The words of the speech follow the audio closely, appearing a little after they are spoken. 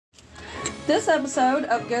This episode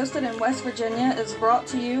of Ghosted in West Virginia is brought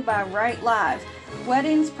to you by Right Live.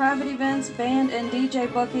 Weddings, private events, band and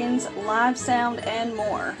DJ bookings, live sound, and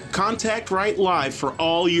more. Contact Right Live for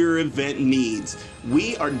all your event needs.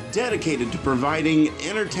 We are dedicated to providing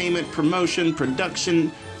entertainment, promotion,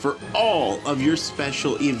 production for all of your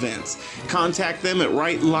special events. Contact them at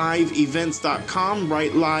rightliveevents.com,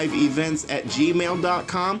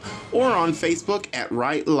 rightliveevents@gmail.com, or on Facebook at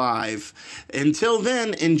Right Live. Until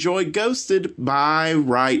then, enjoy Ghosted by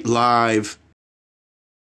Right Live.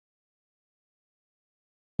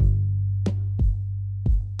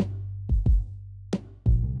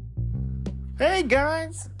 Hey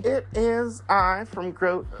guys, it is I,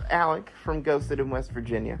 Alec from Ghosted in West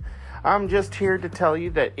Virginia. I'm just here to tell you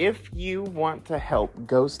that if you want to help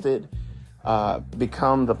Ghosted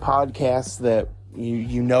become the podcast that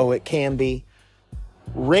you know it can be,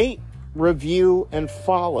 rate, review, and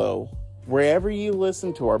follow wherever you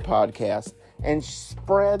listen to our podcast and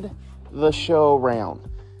spread the show around.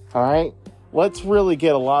 All right? Let's really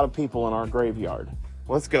get a lot of people in our graveyard.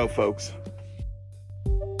 Let's go, folks.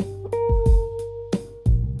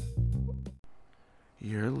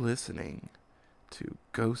 You're listening to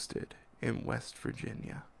Ghosted in West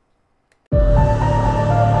Virginia. Pond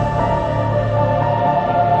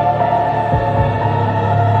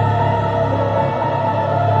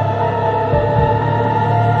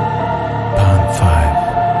 5.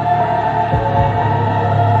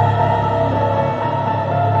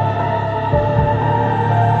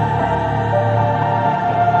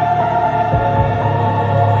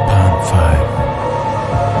 Pond 5.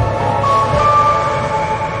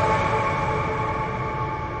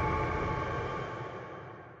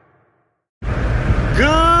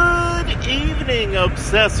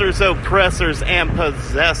 Obsessors, oppressors, and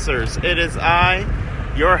possessors. It is I,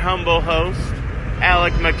 your humble host,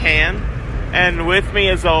 Alec McCann, and with me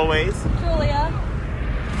as always, Julia.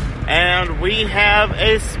 And we have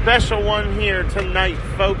a special one here tonight,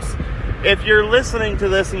 folks. If you're listening to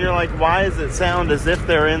this and you're like, why does it sound as if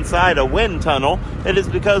they're inside a wind tunnel? It is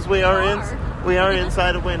because we are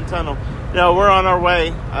inside a wind tunnel. No, we're on our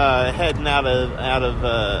way, heading out of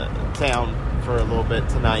town for a little bit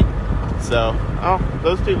tonight. So,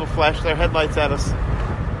 those people flashed their headlights at us.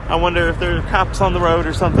 I wonder if there are cops on the road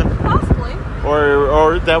or something. Possibly.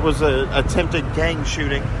 Or that was a attempted gang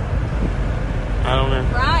shooting. I don't know.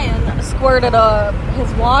 Ryan squirted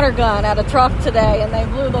his water gun at a truck today, and they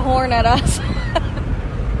blew the horn at us. I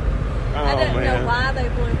didn't know why they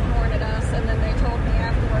blew the horn at us, and then they told me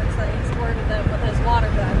afterwards that he squirted them with his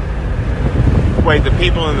water gun. Wait, the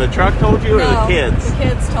people in the truck told you, or the kids? The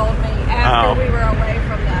kids told me after we were away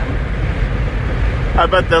from them. I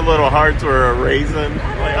bet their little hearts were a-raisin.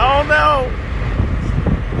 Like, oh no!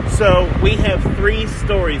 So, we have 3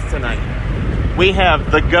 stories tonight. We have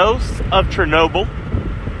the ghosts of Chernobyl.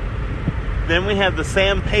 Then we have the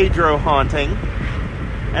San Pedro haunting.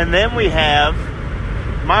 And then we have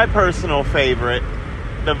my personal favorite,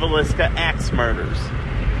 the Villisca axe murders.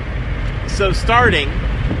 So, starting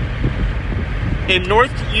in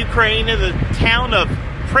North Ukraine in the town of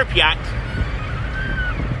Pripyat,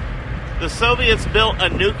 the Soviets built a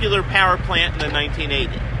nuclear power plant in the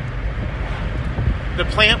 1980s. The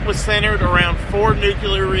plant was centered around 4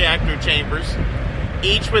 nuclear reactor chambers,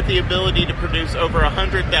 each with the ability to produce over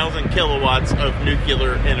 100,000 kilowatts of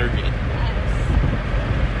nuclear energy.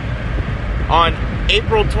 On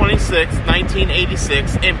April 26,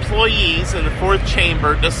 1986, employees in the 4th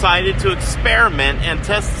chamber decided to experiment and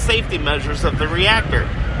test the safety measures of the reactor.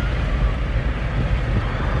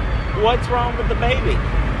 What's wrong with the baby?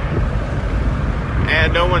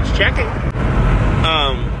 And no one's checking.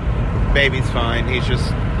 Baby's fine. He's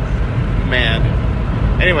just mad.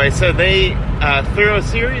 Anyway, so they, through a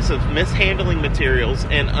series of mishandling materials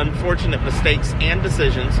and unfortunate mistakes and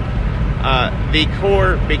decisions, the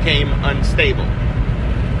core became unstable.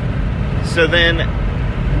 So then,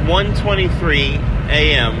 1:23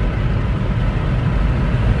 a.m.,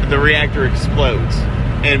 the reactor explodes,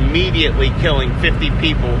 immediately killing 50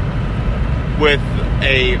 people with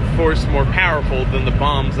a force more powerful than the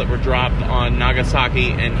bombs that were dropped on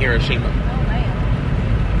Nagasaki and Hiroshima. Oh, man.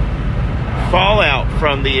 Fallout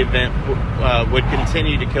from the event would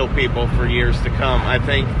continue to kill people for years to come. I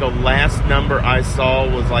think the last number I saw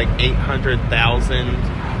was like 800,000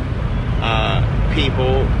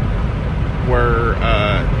 people were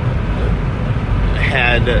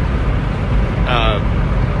had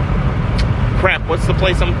what's the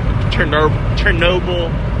place?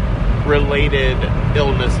 Chernobyl related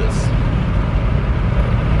illnesses.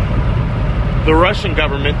 The Russian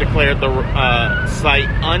government declared the site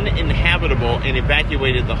uninhabitable and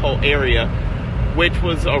evacuated the whole area which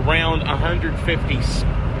was around 150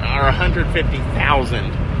 or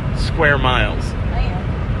 150,000 square miles. Man.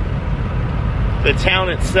 The town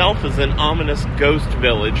itself is an ominous ghost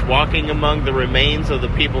village, walking among the remains of the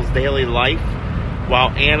people's daily life, while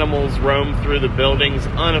animals roam through the buildings,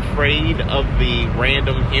 unafraid of the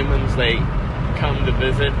random humans they come to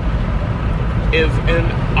visit.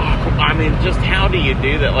 Just how do you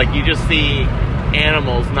do that? Like, you just see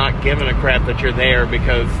animals not giving a crap that you're there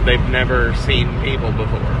because they've never seen people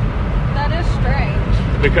before. That is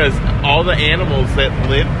strange. Because all the animals that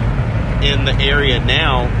live in the area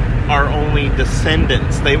now are only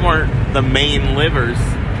descendants. They weren't the main livers.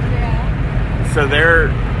 Yeah. So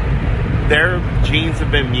their genes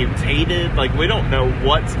have been mutated. Like, we don't know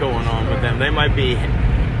what's going on with them. They might be,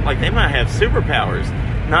 like, they might have superpowers.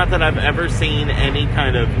 Not that I've ever seen any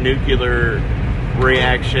kind of nuclear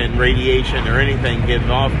reaction, radiation, or anything give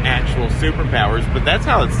off actual superpowers, but that's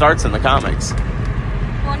how it starts in the comics.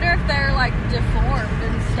 I wonder if they're, like, deformed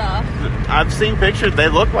and stuff. I've seen pictures. They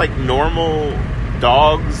look like normal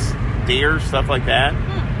dogs, deer, stuff like that.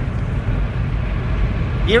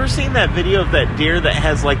 You ever seen that video of that deer that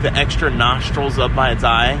has, like, the extra nostrils up by its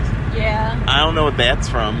eye? Yeah. I don't know what that's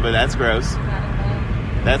from, but that's gross. I don't know.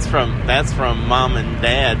 That's from mom and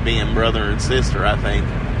dad being brother and sister, I think.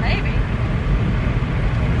 Maybe.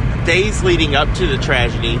 Days leading up to the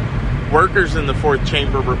tragedy, workers in the fourth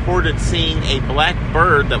chamber reported seeing a black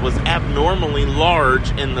bird that was abnormally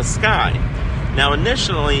large in the sky. Now,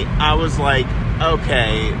 initially, I was like,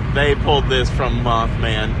 okay, they pulled this from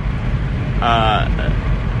Mothman.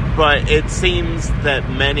 But it seems that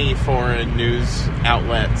many foreign news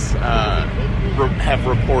outlets have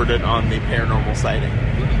reported on the paranormal sighting.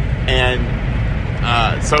 And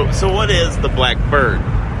so what is the black bird?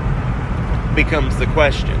 Becomes the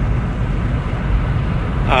question.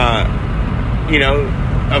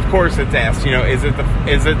 Of course it's asked, is it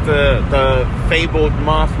the fabled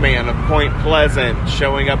Mothman of Point Pleasant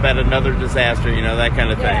showing up at another disaster, that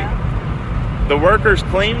kind of thing. Yeah. The workers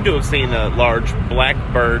claim to have seen a large black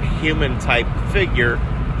bird, human-type figure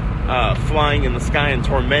flying in the sky and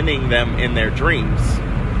tormenting them in their dreams.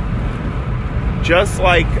 Just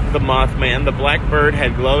like the Mothman, the black bird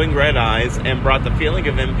had glowing red eyes and brought the feeling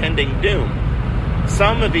of impending doom.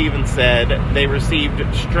 Some have even said they received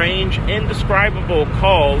strange, indescribable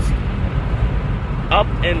calls up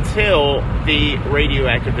until the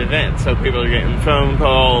radioactive event. So people are getting phone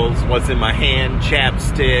calls, what's in my hand,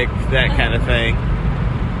 chapstick, that kind of thing.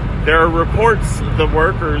 There are reports the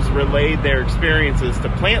workers relayed their experiences to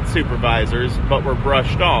plant supervisors, but were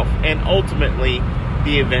brushed off, and ultimately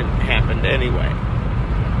the event happened anyway.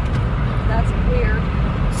 That's weird.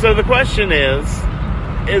 So the question is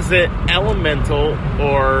it elemental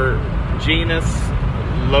or genus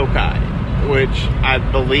loci, which I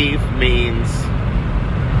believe means,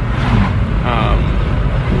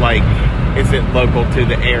 is it local to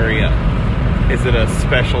the area? Is it a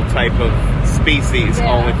special type of species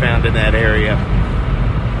only found in that area?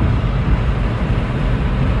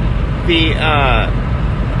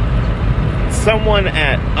 Someone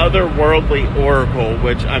at Otherworldly Oracle,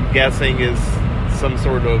 which I'm guessing is some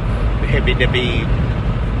sort of hippy-dippy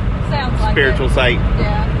spiritual site,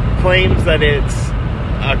 claims that it's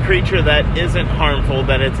a creature that isn't harmful,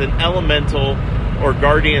 that it's an elemental or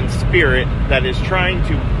guardian spirit that is trying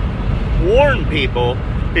to warn people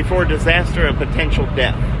before disaster and potential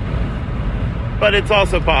death. But it's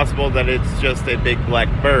also possible that it's just a big black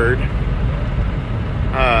bird.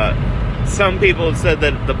 Some people have said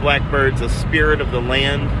that the black bird's a spirit of the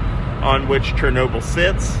land on which Chernobyl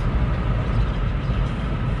sits.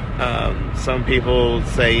 Some people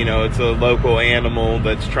say, it's a local animal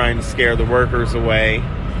that's trying to scare the workers away.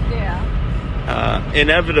 Yeah.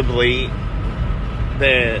 Inevitably,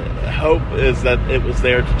 the hope is that it was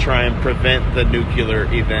there to try and prevent the nuclear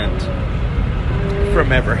event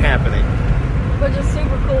from ever happening. Which is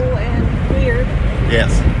super cool and weird.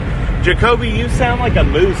 Yes. Jacoby, you sound like a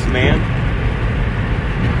moose, man.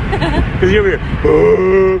 Because you're here.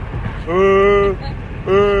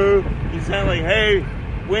 You sound like, hey,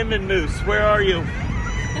 women moose, where are you?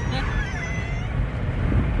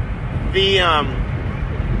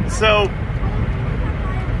 So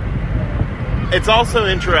it's also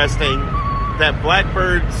interesting that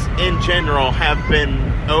blackbirds in general have been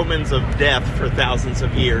omens of death for thousands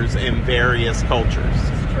of years in various cultures.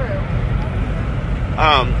 It's true.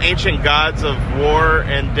 Ancient gods of war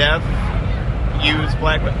and death use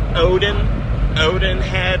blackbirds. Odin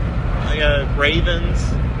had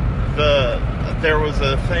ravens. There was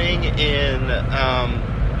a thing in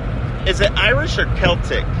is it Irish or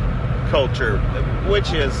Celtic culture? Which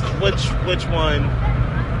one?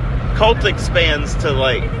 cultic spans to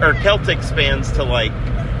like, or Celtic spans to like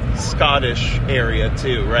Scottish area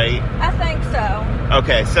too, right? I think so.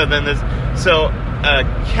 Okay, so then this, so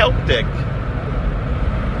Celtic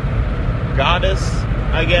goddess,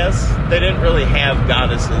 I guess. They didn't really have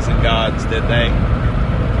goddesses and gods, did they?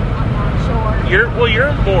 I'm not sure.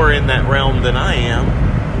 You're more in that realm than I am.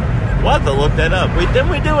 We'll have to look that up. Didn't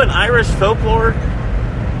we do an Irish folklore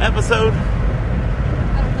episode?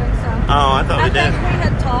 I don't think so. Oh, I thought we did. I think we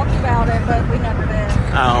had talked about it, but we never did.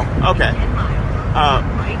 Oh, okay.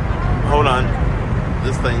 Hold on.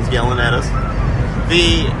 This thing's yelling at us.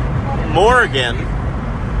 The Morrigan,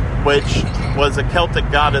 which was a Celtic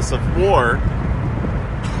goddess of war,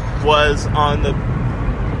 was on the...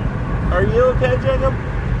 Are you okay, Jacob?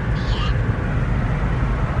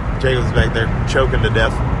 Jacob's back there choking to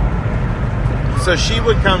death. So she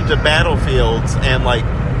would come to battlefields and, like,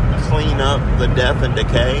 clean up the death and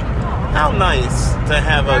decay. How nice to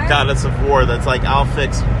have a goddess of war that's like, I'll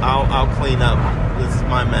clean up. This is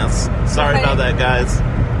my mess. Sorry about that, guys.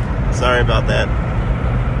 Sorry about that.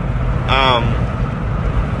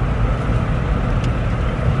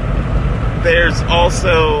 There's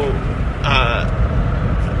also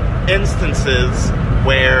instances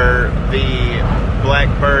where the black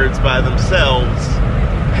birds by themselves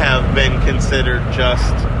have been considered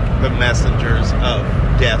just the messengers of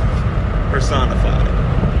death personified.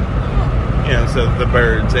 You know, so the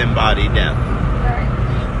birds embody death.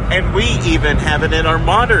 And we even have it in our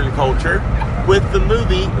modern culture with the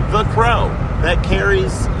movie The Crow that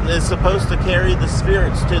is supposed to carry the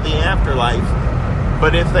spirits to the afterlife.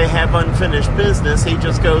 But if they have unfinished business, he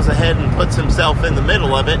just goes ahead and puts himself in the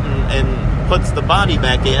middle of it and puts the body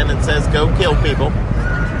back in and says, go kill people.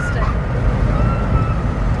 Interesting.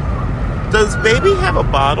 Does Baby have a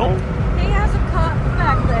bottle? He has a cup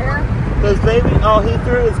back there. Does Baby... Oh, he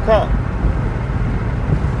threw his cup.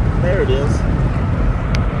 There it is.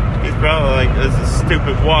 He's probably like, this is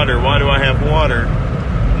stupid water. Why do I have water?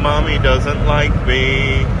 Mommy doesn't like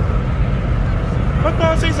me.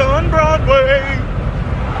 Because he's on Broadway.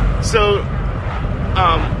 So,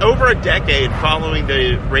 over a decade following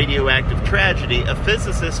the radioactive tragedy, a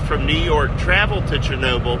physicist from New York traveled to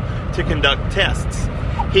Chernobyl to conduct tests.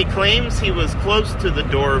 He claims he was close to the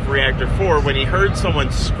door of Reactor 4 when he heard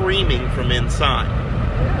someone screaming from inside.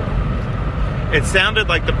 It sounded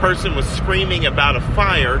like the person was screaming about a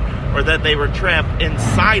fire or that they were trapped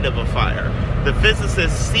inside of a fire. The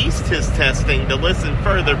physicist ceased his testing to listen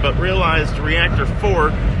further, but realized Reactor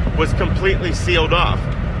 4 was completely sealed off.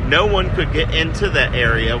 No one could get into that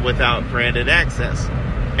area without granted access.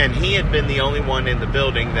 And he had been the only one in the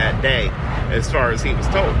building that day, as far as he was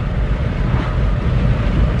told.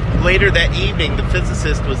 Later that evening, the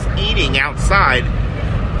physicist was eating outside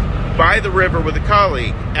by the river with a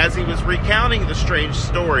colleague. As he was recounting the strange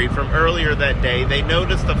story from earlier that day, they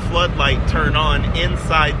noticed a floodlight turn on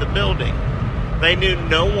inside the building. They knew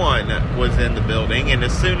no one was in the building, and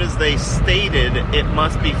as soon as they stated it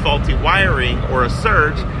must be faulty wiring or a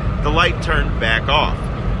surge, the light turned back off.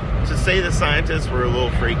 To say the scientists were a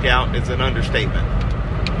little freaked out is an understatement.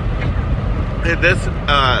 And this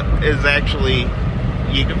is actually,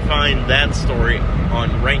 you can find that story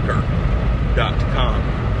on Ranker.com,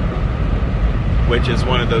 which is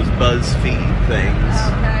one of those BuzzFeed things.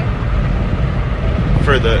 Okay.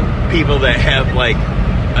 For the people that have, like,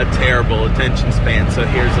 a terrible attention span. So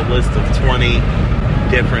here's a list of 20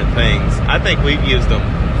 different things. I think we've used them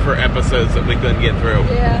for episodes that we couldn't get through.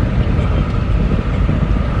 Yeah.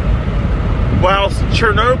 Whilst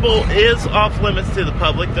Chernobyl is off limits to the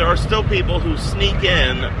public, there are still people who sneak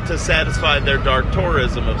in to satisfy their dark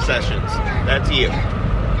tourism obsessions. That's you. It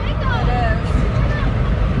is.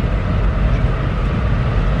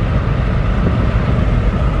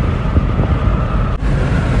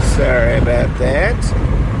 Sorry about that.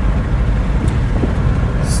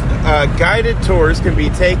 Guided tours can be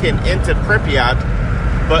taken into Pripyat,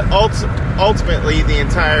 but ultimately the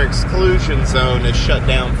entire exclusion zone is shut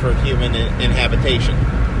down for human inhabitation.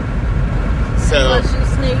 So,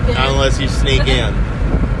 unless you sneak in.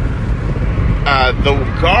 The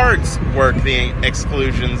guards work the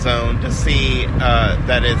exclusion zone to see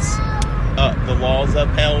that it's the law's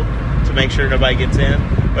upheld, to make sure nobody gets in,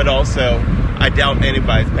 but also I doubt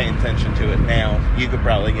anybody's paying attention to it now. You could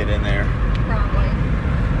probably get in there. Probably.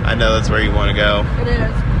 I know that's where you want to go. It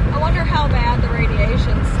is. I wonder how bad the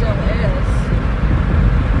radiation still is.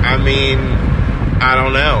 I mean, I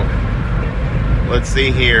don't know. Let's see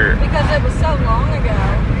here. Because it was so long ago,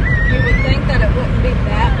 you would think that it wouldn't be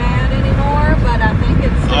that bad anymore, but I think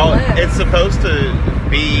it still is. It's supposed to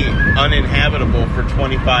be uninhabitable for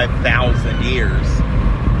 25,000 years.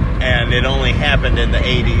 and it only happened in the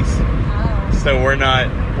 80s. Oh. So we're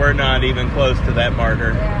not even close to that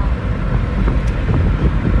marker. Yeah.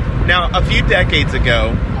 Now, a few decades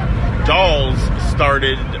ago, dolls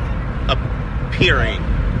started appearing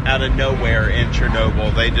out of nowhere in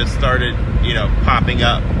Chernobyl. They just started, popping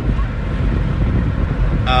up.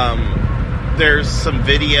 There's some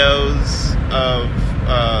videos of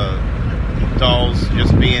dolls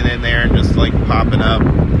just being in there and just like popping up.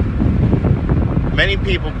 Many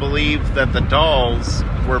people believe that the dolls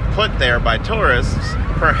were put there by tourists,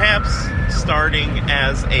 perhaps starting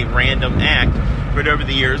as a random act, but over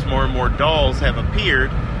the years more and more dolls have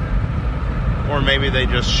appeared, or maybe they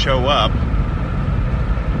just show up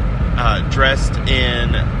dressed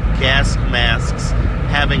in gas masks,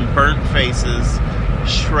 having burnt faces,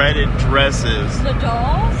 shredded dresses. The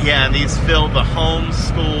dolls? Yeah, and these fill the homes,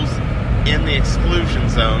 schools in the exclusion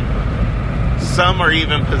zone. Some are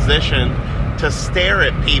even positioned to stare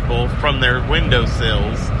at people from their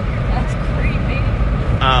windowsills. That's creepy.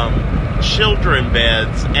 Children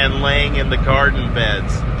beds and laying in the garden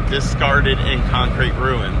beds, discarded in concrete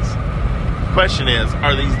ruins. Question is,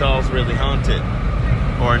 are these dolls really haunted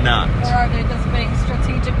or not? Or are they just being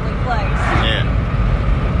strategically placed? Yeah.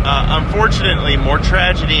 Unfortunately, more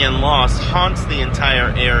tragedy and loss haunts the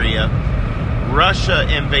entire area. Russia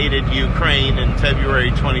invaded Ukraine in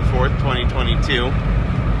February 24th, 2022.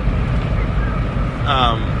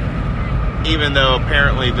 Even though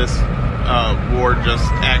apparently this war just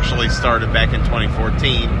actually started back in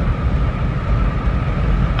 2014.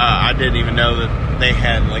 I didn't even know that they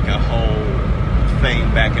had like a whole thing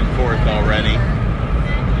back and forth already.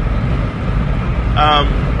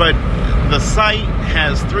 But the site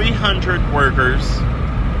has 300 workers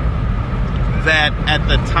that at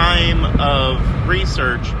the time of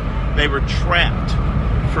research, they were trapped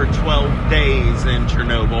for 12 days in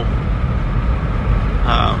Chernobyl.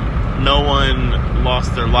 No one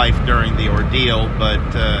lost their life during the ordeal, but,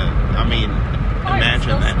 imagine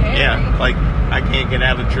that. Scary. Yeah, like, I can't get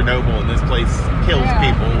out of Chernobyl and this place kills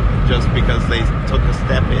people just because they took a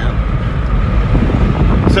step in.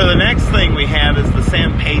 So the next thing we have is the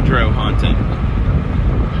San Pedro haunting.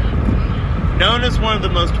 Known as one of the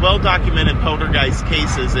most well-documented poltergeist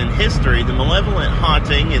cases in history, the malevolent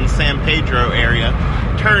haunting in San Pedro area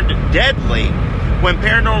turned deadly when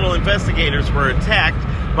paranormal investigators were attacked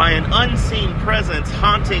by an unseen presence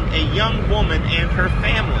haunting a young woman and her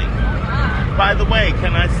family. By the way,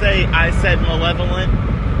 can I say I said malevolent?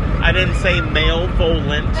 I didn't say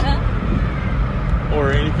malevolent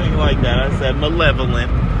or anything like that. I said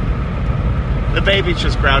malevolent. The baby's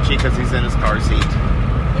just grouchy because he's in his car seat.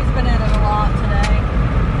 He's been in it a lot today.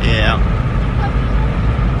 Yeah.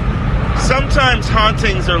 Sometimes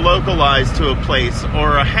hauntings are localized to a place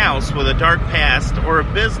or a house with a dark past or a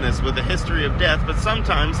business with a history of death, but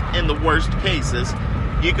sometimes, in the worst cases,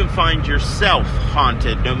 you can find yourself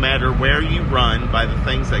haunted no matter where you run by the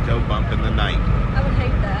things that go bump in the night. I would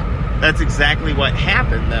hate that. That's exactly what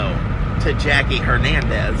happened, though, to Jackie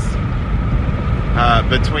Hernandez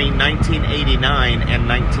between 1989 and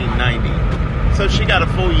 1990. So she got a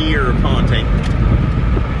full year of haunting.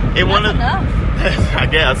 That's enough. I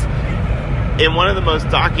guess. In one of the most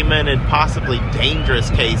documented, possibly dangerous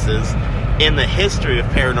cases in the history of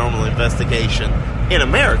paranormal investigation in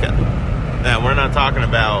America. Now, we're not talking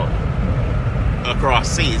about across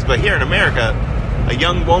seas, but here in America, a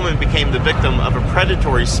young woman became the victim of a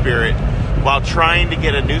predatory spirit while trying to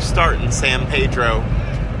get a new start in San Pedro,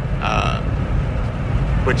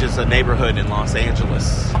 which is a neighborhood in Los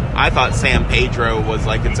Angeles. I thought San Pedro was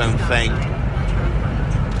like its own thing. In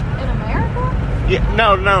America? Yeah,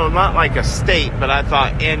 no, not like a state, but I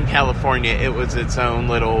thought in California it was its own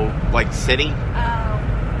little, like, city. Oh.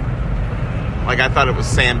 Like, I thought it was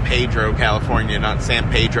San Pedro, California, not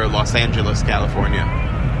San Pedro, Los Angeles, California.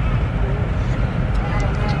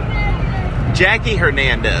 Jackie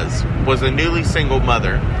Hernandez was a newly single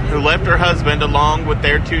mother who left her husband along with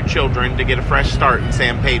their 2 children to get a fresh start in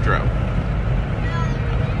San Pedro.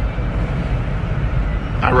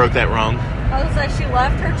 I wrote that wrong. Oh, so she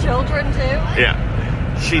left her children too? Yeah,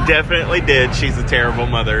 she definitely did. She's a terrible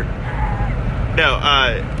mother. No,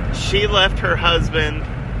 she left her husband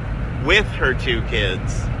with her 2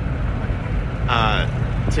 kids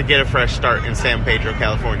to get a fresh start in San Pedro,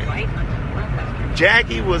 California.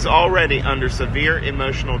 Jackie was already under severe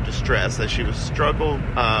emotional distress as she was struggling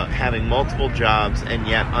having multiple jobs and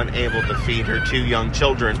yet unable to feed her 2 young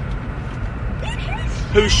children,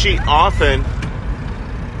 who she often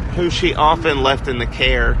left in the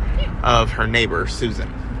care of her neighbor, Susan.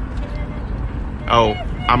 Oh,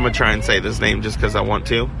 I'm going to try and say this name just because I want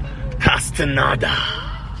to. Castaneda.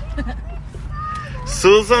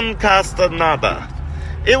 Susan Castaneda.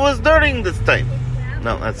 It was during this time.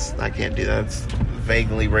 No, I can't do that. It's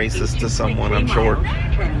vaguely racist to someone, I'm sure.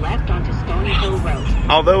 Turn left onto Stony Hill Road.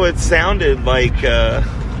 Although it sounded like,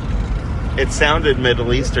 it sounded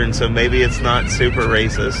Middle Eastern, so maybe it's not super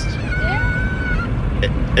racist.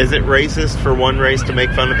 Is it racist for one race to make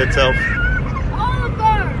fun of itself?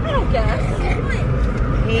 I don't guess.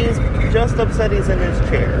 He's just upset he's in his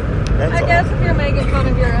chair. That's all. I guess if you're making fun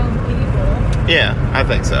of your own people. Yeah, I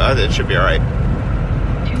think so. It should be alright.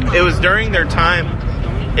 It was during their time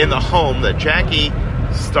in the home that Jackie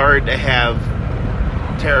started to have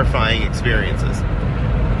terrifying experiences.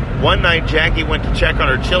 One night, Jackie went to check on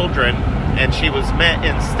her children, and she was met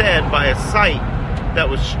instead by a sight that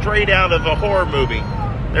was straight out of a horror movie.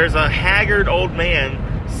 There's a haggard old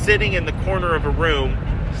man sitting in the corner of a room,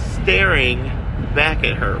 staring back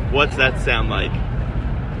at her. What's that sound like?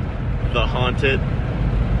 The Haunted?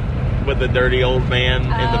 With the dirty old man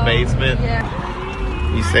in the basement?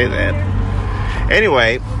 Yeah. You say that.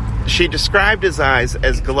 Anyway, she described his eyes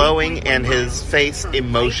as glowing and his face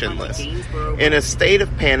emotionless. In a state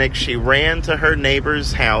of panic, she ran to her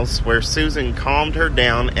neighbor's house where Susan calmed her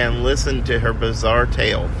down and listened to her bizarre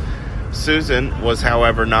tale. Susan was,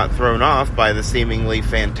 however, not thrown off by the seemingly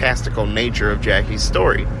fantastical nature of Jackie's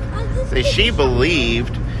story. She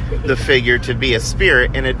believed the figure to be a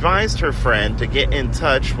spirit and advised her friend to get in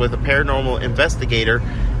touch with a paranormal investigator,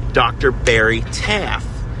 Dr. Barry Taff,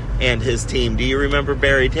 and his team. Do you remember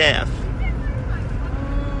Barry Taff?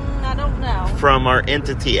 I don't know. From our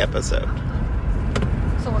Entity episode.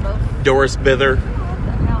 Sort of. Doris Bither.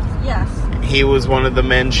 Yes. He was one of the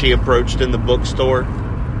men she approached in the bookstore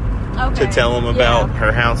to tell him about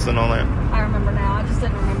her house and all that. I remember now. I just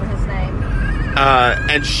didn't remember his name.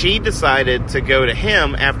 And she decided to go to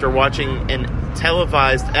him after watching an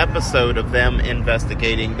televised episode of them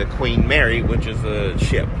investigating the Queen Mary, which is a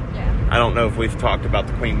ship. Yeah. I don't know if we've talked about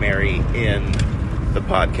the Queen Mary in the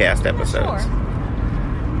podcast episodes.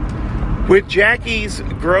 Sure. With Jackie's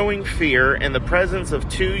growing fear and the presence of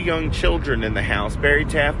 2 young children in the house, Barry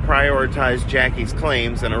Taff prioritized Jackie's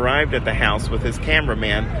claims and arrived at the house with his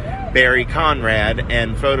cameraman, Barry Conrad,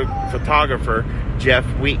 and photographer, Jeff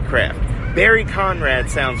Wheatcraft. Barry Conrad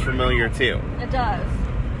sounds familiar too. It does.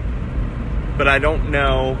 But I don't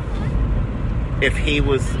know if he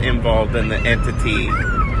was involved in the Entity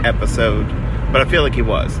episode, but I feel like he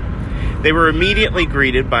was. They were immediately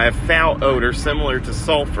greeted by a foul odor similar to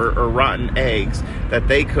sulfur or rotten eggs that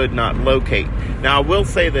they could not locate. Now, I will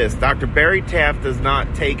say this. Dr. Barry Taft does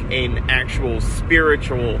not take an actual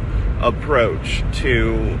spiritual approach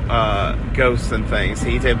to ghosts and things.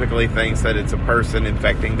 He typically thinks that it's a person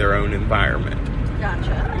infecting their own environment.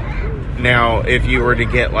 Gotcha. Now, if you were to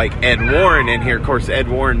get like Ed Warren in here, of course, Ed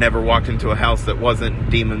Warren never walked into a house that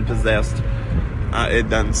wasn't demon-possessed. It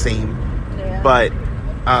doesn't seem. Yeah. But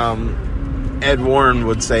Ed Warren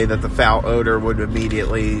would say that the foul odor would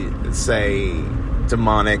immediately say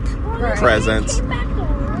demonic presence.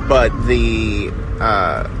 But the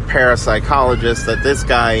parapsychologist that this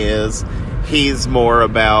guy is, he's more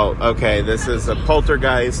about, okay, this is a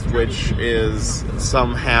poltergeist, which is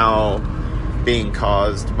somehow being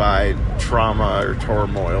caused by trauma or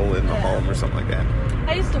turmoil in the home or something like that.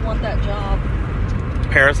 I used to want that job.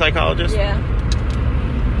 Parapsychologist? Yeah.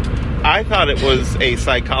 I thought it was a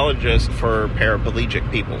psychologist for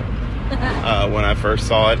paraplegic people. When I first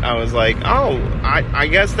saw it, I was like, oh, I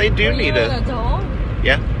guess they do need an adult?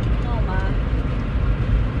 Yeah. Oh,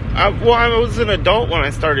 my. Well, I was an adult when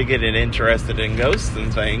I started getting interested in ghosts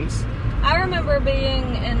and things. I remember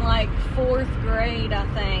being in, like, 4th grade, I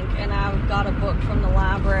think, and I got a book from the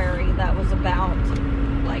library that was about,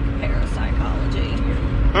 like, parapsychology.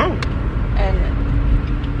 Oh. And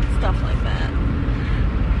stuff like that.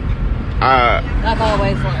 I've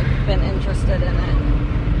always, like, been interested in it.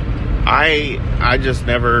 I just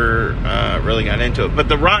never really got into it. But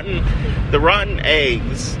the rotten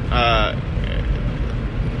eggs,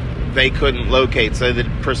 they couldn't locate, so they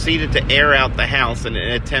proceeded to air out the house in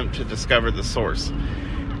an attempt to discover the source.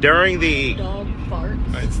 During the Dog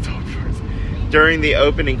farts. It's dog farts. During the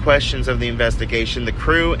opening questions of the investigation, the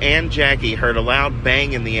crew and Jackie heard a loud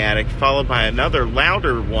bang in the attic, followed by another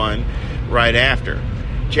louder one right after.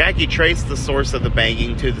 Jackie traced the source of the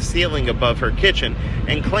banging to the ceiling above her kitchen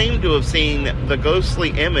and claimed to have seen the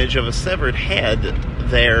ghostly image of a severed head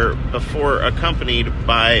there before, accompanied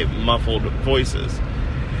by muffled voices.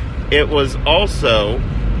 It was also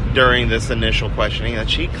during this initial questioning that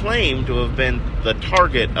she claimed to have been the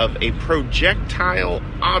target of a projectile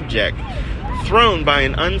object thrown by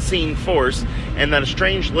an unseen force, and that a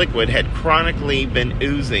strange liquid had chronically been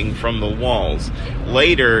oozing from the walls,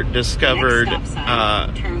 later discovered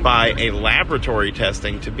by a laboratory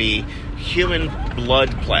testing to be human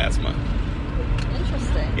blood plasma.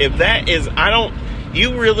 Interesting. If that is,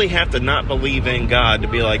 you really have to not believe in God to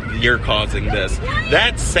be like, you're causing this.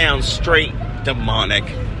 That sounds straight demonic.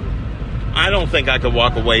 I don't think I could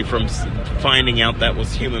walk away from finding out that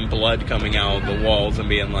was human blood coming out of the walls and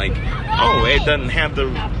being like, oh, it doesn't have the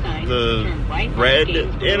red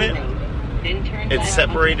in it. It's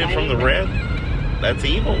separated from the red. That's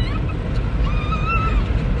evil.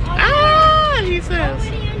 Ah, he says.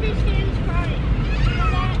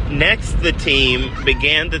 Next, the team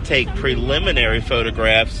began to take preliminary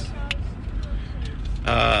photographs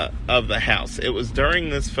of the house. It was during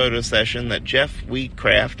this photo session that Jeff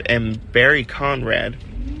Wheatcraft and Barry Conrad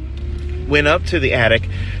went up to the attic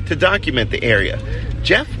to document the area.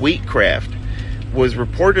 Jeff Wheatcraft was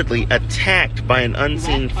reportedly attacked by an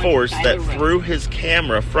unseen force that threw his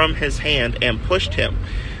camera from his hand and pushed him.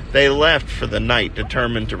 They left for the night,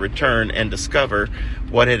 determined to return and discover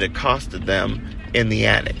what it had costed them in the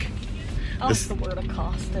attic. That's the word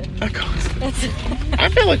accosted. Accosted. I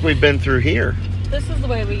feel like we've been through here. This is the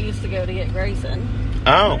way we used to go to get Grayson.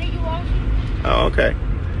 Oh, okay.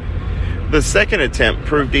 The second attempt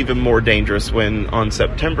proved even more dangerous when, on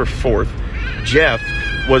September 4th, Jeff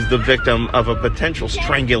was the victim of a potential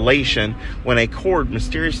strangulation when a cord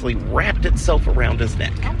mysteriously wrapped itself around his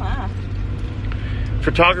neck. Oh, my.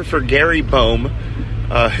 Photographer Gary Bohm,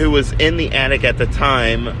 who was in the attic at the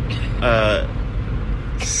time,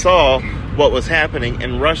 saw what was happening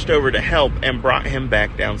and rushed over to help and brought him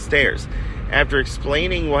back downstairs. After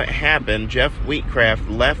explaining what happened, Jeff Wheatcraft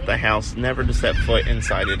left the house, never to set foot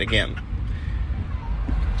inside it again.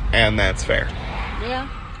 And that's fair. Yeah.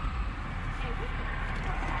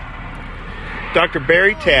 Dr.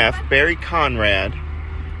 Barry Taft, Barry Conrad,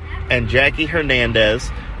 and Jackie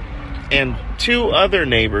Hernandez and two other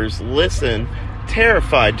neighbors listened,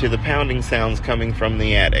 terrified to the pounding sounds coming from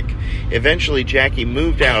the attic. Eventually, Jackie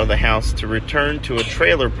moved out of the house to return to a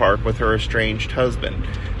trailer park with her estranged husband,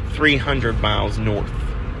 300 miles north.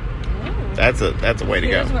 Ooh. That's a way to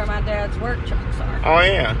go. Here's where my dad's work trucks are. Oh,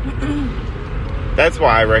 yeah. That's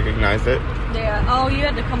why I recognized it. Yeah. Oh, you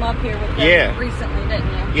had to come up here with that recently,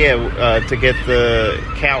 didn't you? Yeah, to get the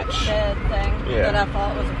couch. Bed thing that I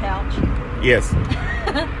thought was a couch. Yes.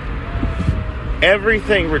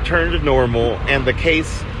 Everything returned to normal, and the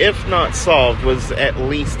case, if not solved, was at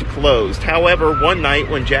least closed. However, one night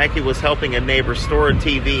when Jackie was helping a neighbor store a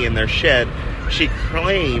TV in their shed, she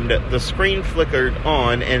claimed the screen flickered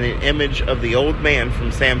on and an image of the old man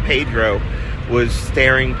from San Pedro was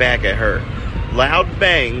staring back at her. Loud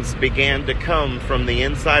bangs began to come from the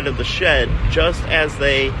inside of the shed, just as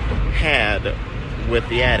they had with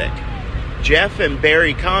the attic. Jeff and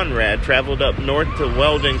Barry Conrad traveled up north to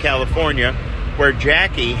Weldon, California, where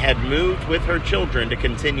Jackie had moved with her children to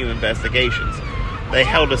continue investigations. They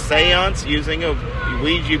held a seance using a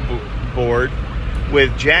Ouija board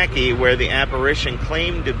with Jackie, where the apparition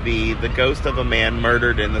claimed to be the ghost of a man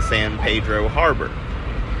murdered in the San Pedro harbor.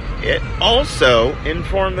 It also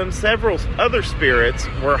informed them several other spirits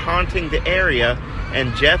were haunting the area,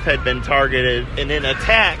 and Jeff had been targeted in an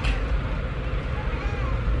attack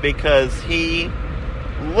because he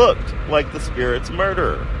looked like the spirit's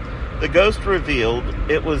murderer. The ghost revealed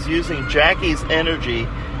it was using Jackie's energy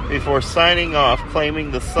before signing off,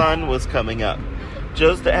 claiming the sun was coming up.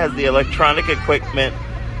 Just as the electronic equipment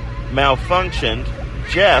malfunctioned,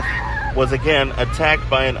 Jeff was again attacked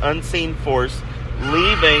by an unseen force,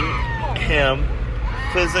 leaving him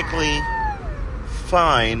physically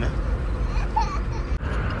fine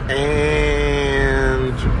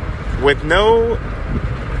and with no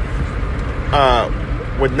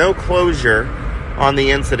closure on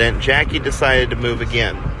the incident. Jackie decided to move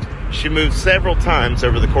again. She moved several times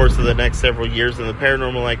over the course of the next several years, and the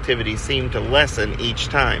paranormal activity seemed to lessen each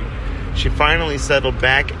time. She finally settled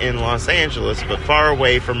back in Los Angeles, but far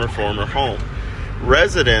away from her former home.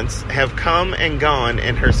 Residents have come and gone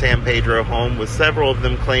in her San Pedro home, with several of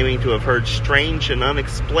them claiming to have heard strange and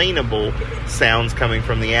unexplainable sounds coming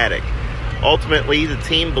from the attic. Ultimately, the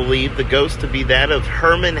team believed the ghost to be that of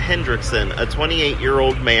Herman Hendrickson, a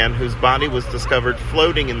 28-year-old man whose body was discovered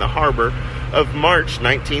floating in the harbor of March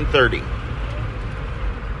 1930.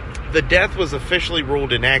 The death was officially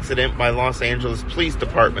ruled an accident by Los Angeles Police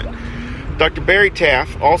Department. Dr. Barry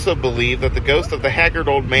Taft also believed that the ghost of the haggard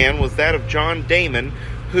old man was that of John Damon,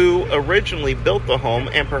 who originally built the home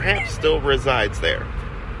and perhaps still resides there.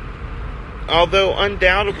 Although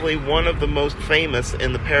undoubtedly one of the most famous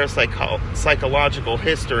in the parapsychological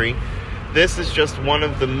history, This is just one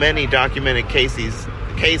of the many documented cases.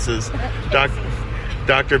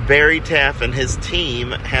 Dr. Barry Taff and his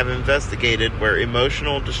team have investigated where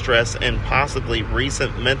emotional distress and possibly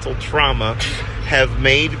recent mental trauma have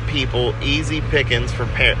made people easy pickings for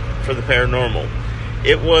the paranormal.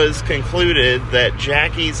 It was concluded that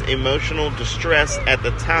Jackie's emotional distress at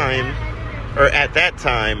that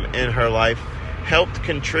time in her life helped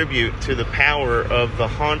contribute to the power of the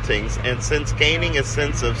hauntings, and since gaining a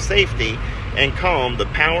sense of safety and calm, the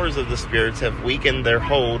powers of the spirits have weakened their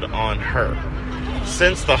hold on her.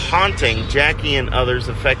 Since the haunting, Jackie and others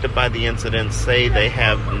affected by the incident say they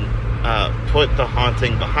have put the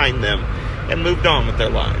haunting behind them and moved on with their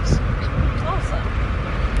lives.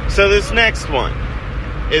 Awesome. So this next one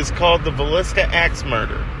is called the Villisca Axe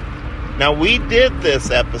Murder. Now, we did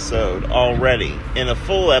this episode already in a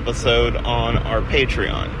full episode on our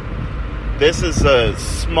Patreon. This is a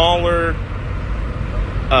smaller,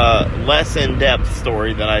 less in-depth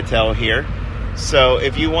story that I tell here. So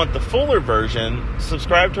if you want the fuller version,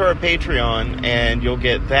 subscribe to our Patreon and you'll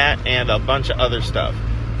get that and a bunch of other stuff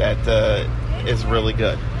that is really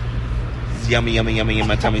good. It's yummy, yummy, yummy in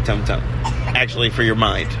my tummy, tum, tum. Actually, for your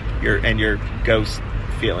mind and your ghost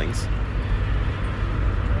feelings.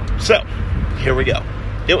 So, here we go.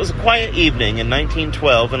 It was a quiet evening in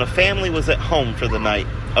 1912 and a family was at home for the night.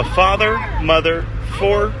 A father, mother,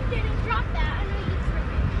 4...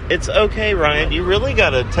 It's okay, Ryan. You really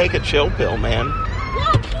gotta take a chill pill, man.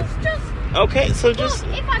 Look, he's just... Okay, so just...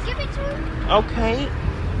 Look, if I give it to him... Okay.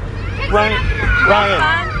 Find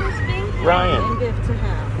Ryan. Crispy Ryan. and give to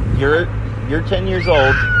him. You're 10 years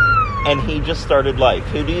old, and he just started life.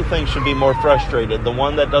 Who do you think should be more frustrated? The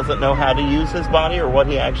one that doesn't know how to use his body or what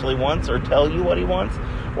he actually wants or tell you what he wants?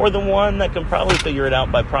 Or the one that can probably figure it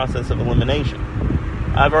out by process of elimination?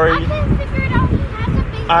 I can't figure it out. He has a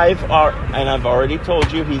baby. I've already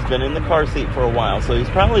told you he's been in the car seat for a while, so he's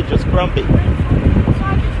probably just grumpy. So I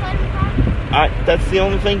just let him go? That's the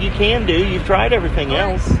only thing you can do. You've tried everything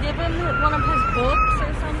else. Give him one of his books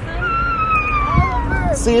or something.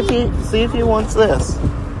 See if he wants this.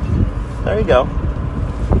 There you go.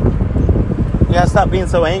 You gotta stop being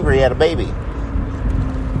so angry at a baby.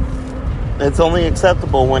 It's only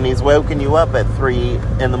acceptable when he's woken you up at 3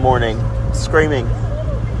 in the morning, screaming.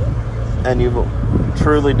 And you've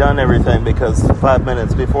truly done everything, because 5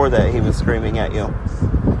 minutes before that he was screaming at you.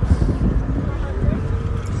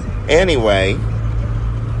 Anyway,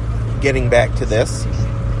 getting back to this.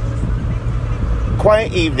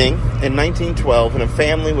 Quiet evening in 1912, and a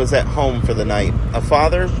family was at home for the night. A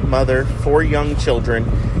father, mother, 4 young children,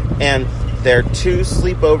 and their 2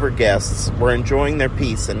 sleepover guests were enjoying their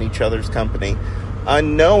peace in each other's company,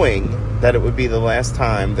 unknowing that it would be the last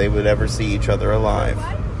time they would ever see each other alive.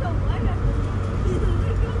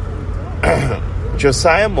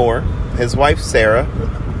 Josiah Moore, his wife Sarah,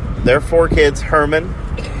 their 4 kids, Herman,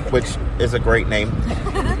 which is a great name,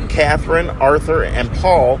 Catherine, Arthur, and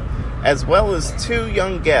Paul, as well as 2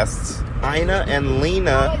 young guests, Ina and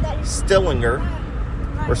Lena Stillinger,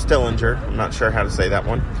 I'm not sure how to say that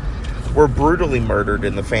one, were brutally murdered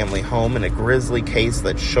in the family home in a grisly case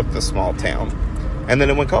that shook the small town. And then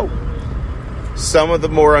it went cold. Some of the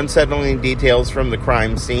more unsettling details from the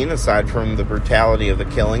crime scene, aside from the brutality of the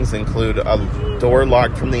killings, include a door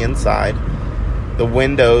locked from the inside, the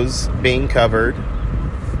windows being covered,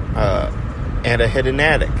 and a hidden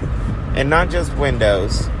attic. And not just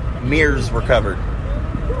windows, mirrors were covered.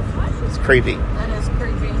 It's creepy. That is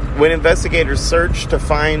creepy. When investigators searched to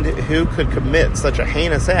find who could commit such a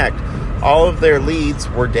heinous act, all of their leads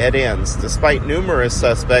were dead ends. Despite numerous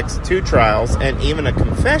suspects, 2 trials, and even a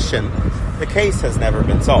confession, the case has never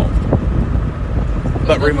been solved.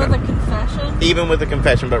 But Even with a confession? Even with a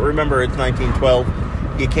confession. But remember, it's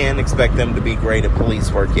 1912. You can't expect them to be great at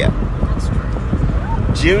police work yet. That's true.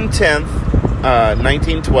 June 10th,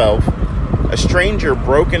 1912, a stranger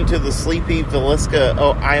broke into the sleepy Villisca,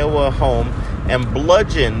 Iowa home and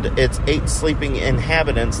bludgeoned its 8 sleeping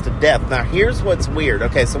inhabitants to death. Now, here's what's weird.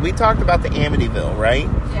 Okay, so we talked about the Amityville, right?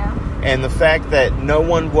 Yeah. And the fact that no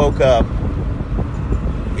one woke up,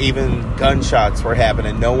 even gunshots were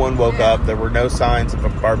happening. No one woke up. There were no signs of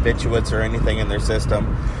barbiturates or anything in their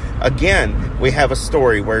system. Again, we have a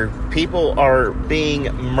story where people are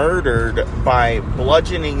being murdered by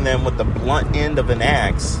bludgeoning them with the blunt end of an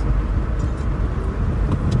axe.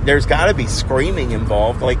 There's got to be screaming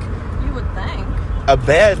involved. Like, You would think. a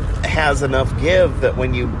bed has enough give that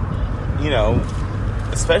when you know,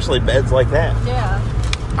 especially beds like that. Yeah.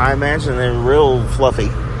 I imagine they're real fluffy.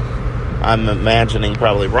 I'm imagining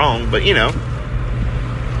probably wrong, but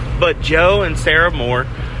But Joe and Sarah Moore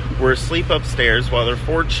were asleep upstairs while their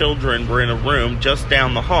 4 children were in a room just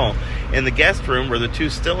down the hall. In the guest room were the 2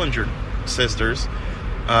 Stillinger sisters,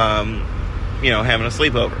 having a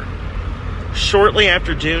sleepover. Shortly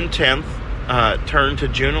after June 10th turned to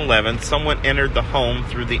June 11th, someone entered the home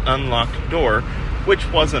through the unlocked door, which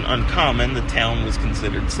wasn't uncommon. The town was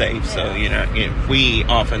considered safe, so, we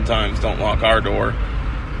oftentimes don't lock our door.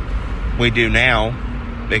 We do now,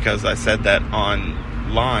 because I said that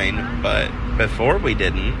online, but before we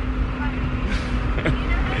didn't.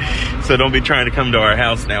 So don't be trying to come to our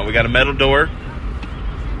house now. We got a metal door,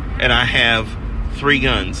 and I have 3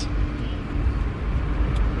 guns.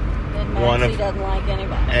 And Maxie doesn't like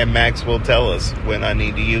anybody. And Max will tell us when I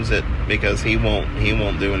need to use it, because he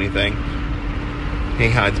won't do anything. He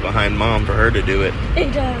hides behind Mom for her to do it. He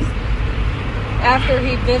does. After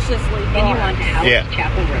he viciously barks. Yeah.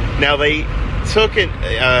 Chapel Road. Now they took it.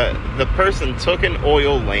 The person took an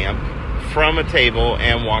oil lamp from a table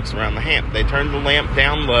and walks around the camp. They turned the lamp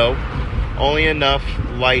down low, only enough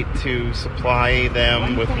light to supply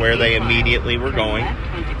them with where they immediately were going.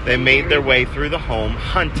 They made their way through the home,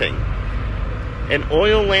 hunting. An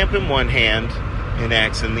oil lamp in one hand, an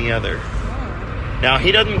axe in the other. Now,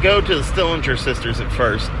 he doesn't go to the Stillinger sisters at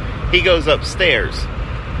first. He goes upstairs,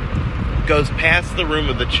 goes past the room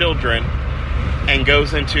of the children, and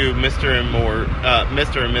goes into Mr. and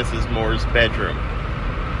Mrs. Moore's bedroom.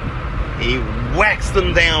 He whacks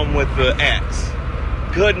them down with the axe,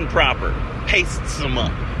 good and proper, pastes them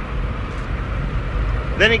up.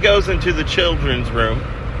 Then he goes into the children's room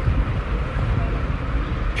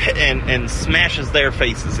and smashes their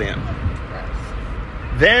faces in.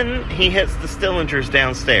 Then he hits the Stillingers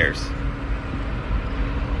downstairs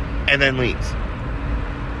and then leaves,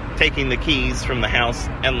 taking the keys from the house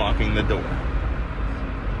and locking the door.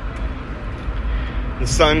 The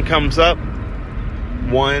sun comes up.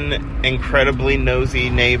 One incredibly nosy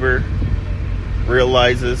neighbor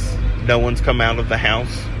realizes no one's come out of the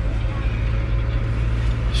house.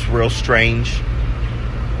 It's real strange.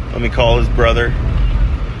 Let me call his brother.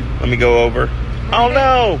 Let me go over. Oh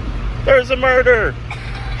no! There's a murder!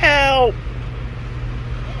 Help!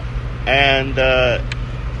 And, thank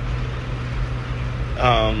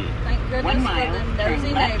goodness 1 mile, for them nosy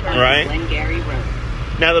turn left neighbors. on Right. Glengarry Road.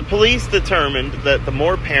 now the police determined that the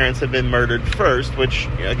Moore parents had been murdered first, which,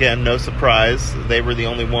 again, no surprise. They were the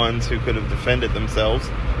only ones who could have defended themselves,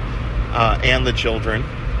 and the children.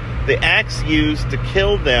 The axe used to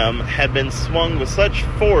kill them had been swung with such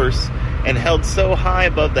force and held so high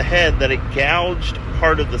above the head that it gouged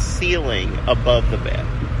part of the ceiling above the bed.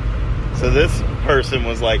 So this person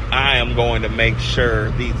was like, I am going to make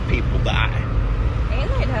sure these people die. And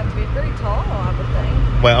they'd have to be pretty tall, I would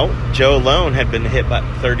think. Well, Joe alone had been hit by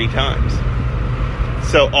 30 times.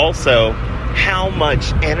 So also, how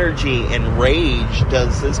much energy and rage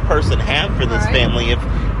does this person have for this family? If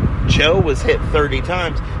Joe was hit 30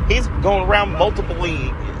 times, he's going around multiply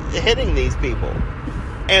hitting these people.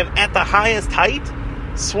 And at the highest height,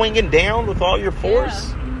 swinging down with all your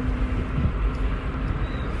force.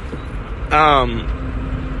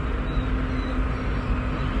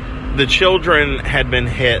 The children had been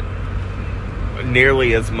hit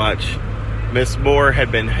nearly as much. Miss Moore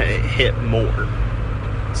had been hit more.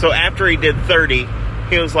 So after he did 30,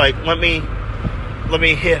 he was like, let me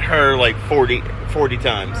hit her like 40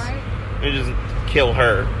 times. Right. And just kill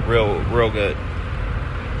her real good.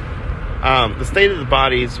 The state of the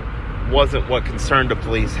bodies wasn't what concerned the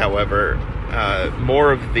police, however.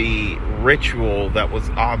 More of the ritual that was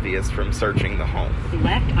obvious from searching the home.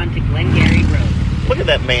 Left onto Glengarry Road. Look at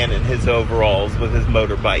that man in his overalls with his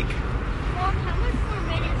motorbike. Mom, how much more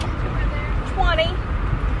minutes until we're there? 20.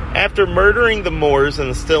 After murdering the Moores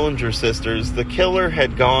and the Stillinger sisters, the killer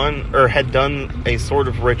had done a sort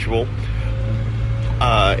of ritual.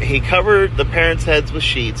 He covered the parents' heads with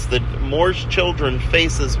sheets, the Moore's children's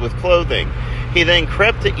faces with clothing. He then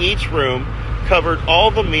crept to each room, covered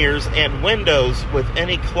all the mirrors and windows with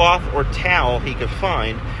any cloth or towel he could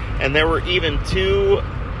find, and there was even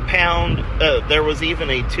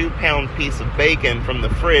a 2-pound piece of bacon from the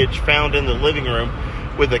fridge found in the living room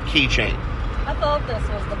with a keychain. I thought this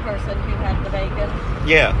was the person who had the bacon.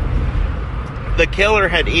 Yeah. The killer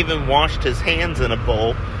had even washed his hands in a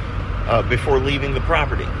bowl before leaving the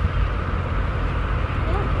property.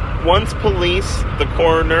 Once police, the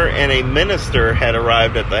coroner, and a minister had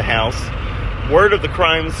arrived at the house, word of the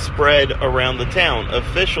crime spread around the town.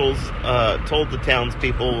 Officials told the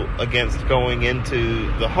townspeople against going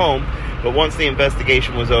into the home, but once the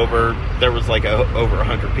investigation was over, there was like over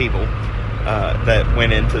 100 people that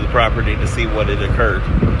went into the property to see what had occurred.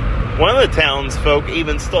 One of the townsfolk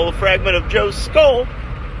even stole a fragment of Joe's skull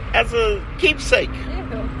as a keepsake.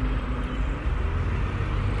 Ew.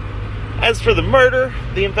 As for the murder,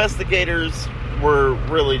 the investigators were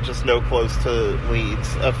really just no close to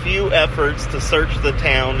leads. A few efforts to search the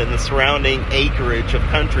town and the surrounding acreage of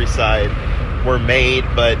countryside were made,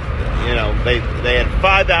 but, you know, they had a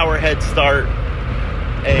 5-hour head start,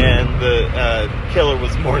 and the killer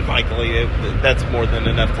was more likely, that's more than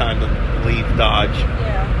enough time to leave Dodge.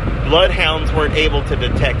 Yeah. Bloodhounds weren't able to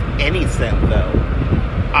detect any scent, though,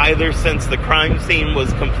 either since the crime scene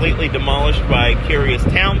was completely demolished by curious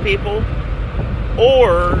town people,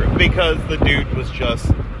 or because the dude was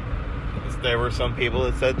just, there were some people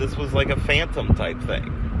that said this was like a phantom type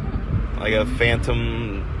thing. Like a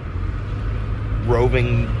phantom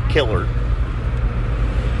roving killer.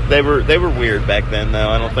 They were weird back then, though.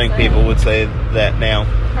 I don't think people would say that now.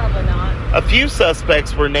 Probably not. A few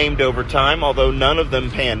suspects were named over time, although none of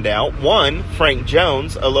them panned out. One, Frank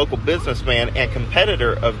Jones, a local businessman and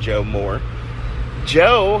competitor of Joe Moore.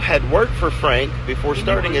 Joe had worked for Frank before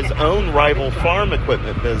starting his own rival farm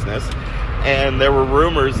equipment business, and there were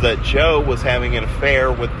rumors that Joe was having an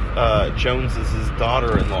affair with Jones's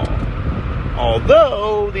daughter-in-law.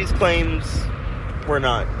 Although these claims were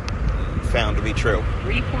not found to be true.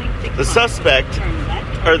 The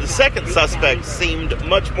second suspect seemed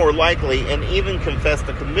much more likely and even confessed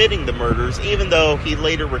to committing the murders, even though he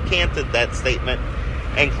later recanted that statement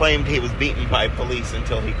and claimed he was beaten by police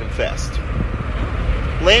until he confessed.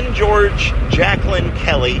 Lynn George Jacqueline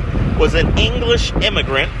Kelly was an English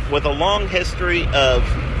immigrant with a long history of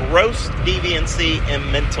gross deviancy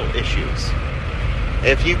and mental issues.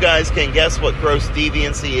 If you guys can guess what gross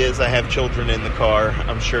deviancy is, I have children in the car.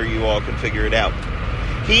 I'm sure you all can figure it out.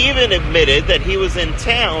 He even admitted that he was in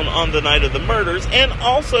town on the night of the murders, and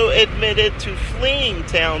also admitted to fleeing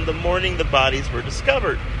town the morning the bodies were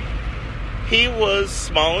discovered. He was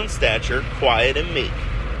small in stature, quiet and meek.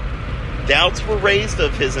 Doubts were raised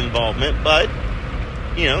of his involvement, but,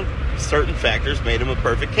 you know, certain factors made him a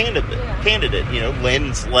perfect candidate. You know,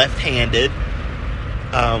 Lynn's left-handed,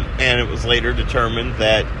 and it was later determined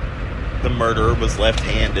that the murderer was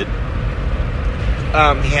left-handed.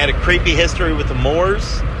 He had a creepy history with the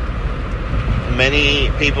Moors.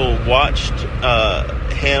 Many people watched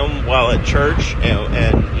him while at church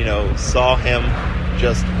and, you know, saw him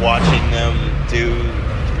just watching them do,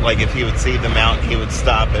 like if he would see them out, he would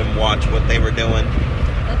stop and watch what they were doing.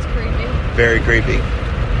 That's creepy. Very creepy.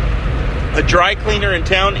 A dry cleaner in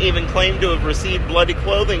town even claimed to have received bloody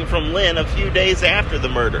clothing from Lynn a few days after the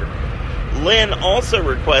murder. Lynn also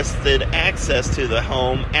requested access to the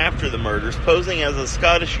home after the murders, posing as a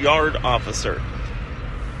Scottish Yard officer.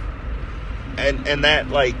 And that,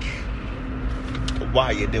 like, why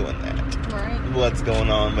are you doing that? Right. What's going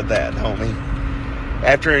on with that, homie?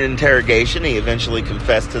 After an interrogation, he eventually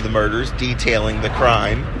confessed to the murders, detailing the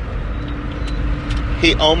crime.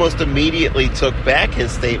 He almost immediately took back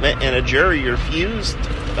his statement, and a jury refused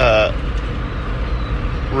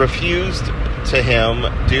to him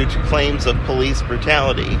due to claims of police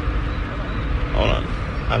brutality. Hold on.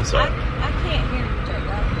 I'm sorry. I can't hear you,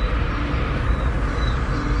 Jacob.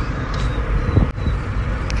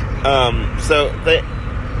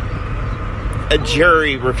 A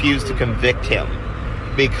jury refused to convict him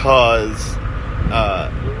because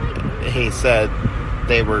he said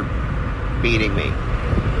they were beating me.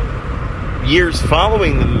 Years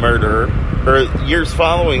following the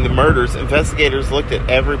murders, investigators looked at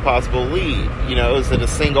every possible lead. You know, is it a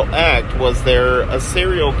single act? Was there a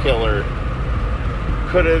serial killer?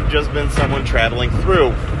 Could have just been someone traveling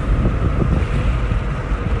through.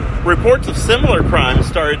 Reports of similar crimes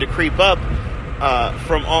started to creep up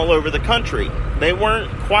from all over the country. They weren't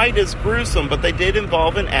quite as gruesome, but they did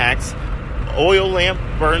involve an axe, oil lamp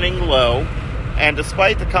burning low, and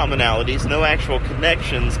despite the commonalities, no actual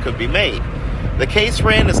connections could be made. The case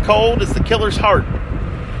ran as cold as the killer's heart.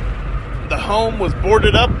 The home was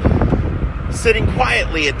boarded up, sitting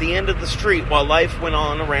quietly at the end of the street while life went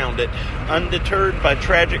on around it, undeterred by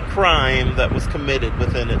tragic crime that was committed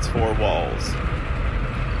within its four walls.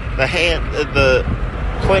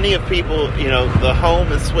 Plenty of people, you know, the home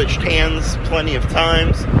has switched hands plenty of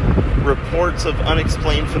times. Reports of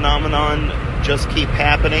unexplained phenomenon just keep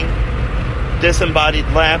happening. Disembodied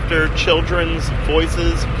laughter, children's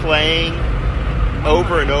voices playing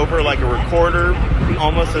over and over like a recorder,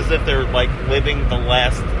 almost as if they're like living the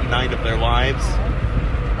last night of their lives.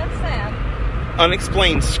 That's sad.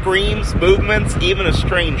 Unexplained screams, movements, even a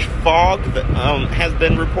strange fog that has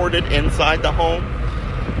been reported inside the home.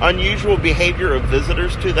 Unusual behavior of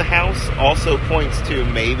visitors to the house also points to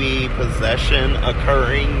maybe possession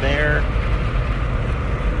occurring there.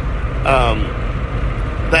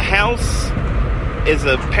 The house is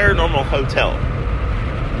a paranormal hotel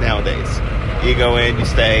nowadays. You go in, you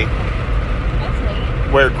stay.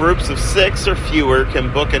 where groups of 6 or fewer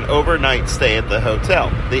can book an overnight stay at the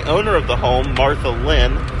hotel. The owner of the home, Martha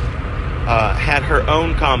Lynn, had her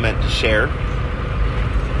own comment to share.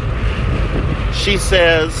 She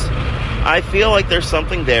says, I feel like there's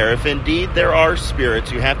something there. If indeed there are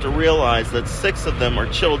spirits, you have to realize that 6 of them are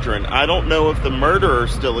children. I don't know if the murderer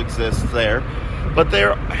still exists there, but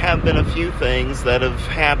there have been a few things that have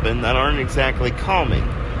happened that aren't exactly calming.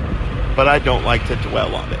 But I don't like to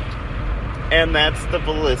dwell on it. And that's the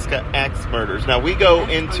Villisca axe murders. Now, we go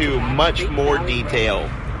into much more detail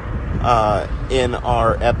in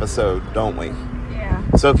our episode, don't we? Yeah.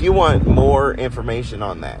 So if you want more information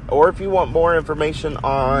on that, or if you want more information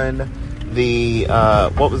on the,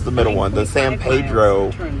 what was the middle one? The San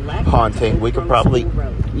Pedro haunting, we could probably,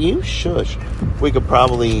 you shush, we could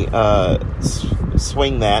probably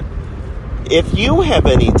swing that. If you have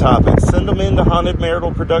any topics, send them into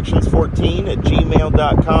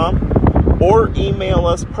hauntedmaritalproductions14@gmail.com or email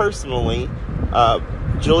us personally.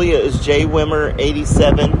 Julia is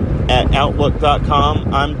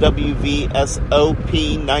jwimmer87@outlook.com. I'm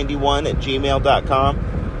wvsop91@gmail.com.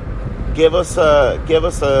 Give us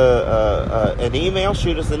an email,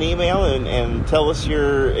 shoot us an email, and tell us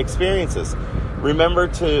your experiences. Remember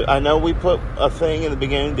to, I know we put a thing in the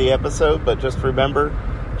beginning of the episode, but just remember,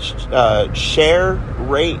 share,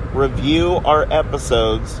 rate, review our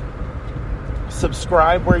episodes,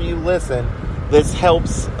 subscribe where you listen. This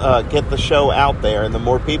helps get the show out there, and the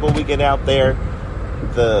more people we get out there,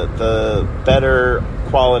 the better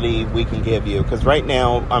quality we can give you. Because right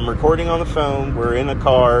now, I'm recording on the phone, we're in a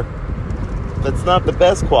car. That's not the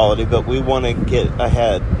best quality, but we want to get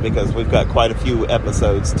ahead because we've got quite a few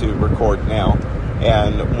episodes to record now.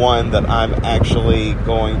 And one that I'm actually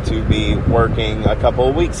going to be working a couple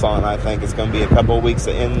of weeks on. I think it's going to be a couple of weeks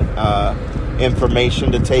of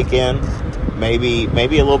information to take in. Maybe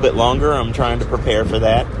a little bit longer. I'm trying to prepare for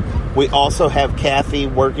that. We also have Kathy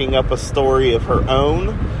working up a story of her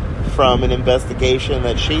own from an investigation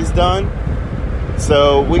that she's done.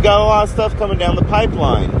 So we got a lot of stuff coming down the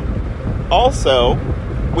pipeline. Also,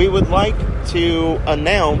 we would like to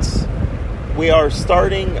announce we are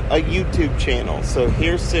starting a YouTube channel. So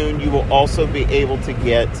here soon you will also be able to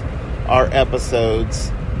get our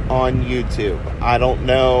episodes on YouTube. I don't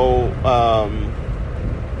know,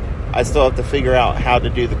 I still have to figure out how to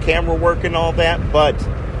do the camera work and all that, but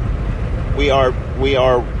we are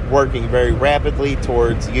working very rapidly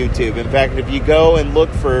towards YouTube. In fact, if you go and look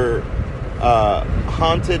for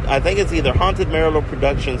Haunted, I think it's either Haunted Marital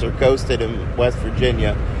Productions or Ghosted in West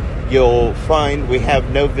Virginia, you'll find we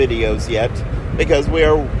have no videos yet because we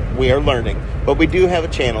are learning. But we do have a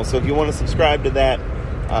channel, so if you want to subscribe to that,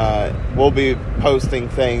 we'll be posting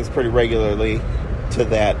things pretty regularly to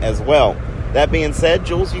that as well. That being said,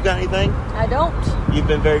 Jules, you got anything? I don't. You've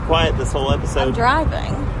been very quiet this whole episode. I'm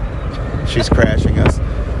driving. She's crashing us.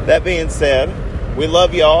 That being said, we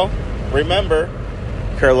love y'all. Remember,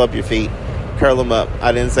 curl up your feet. Curl them up.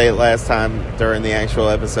 I didn't say it last time during the actual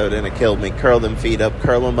episode and it killed me. Curl them feet up.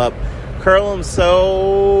 Curl them up. Curl them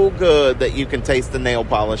so good that you can taste the nail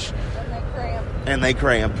polish. And they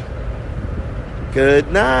cramp.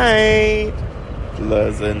 Good night.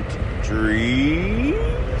 Pleasant dreams.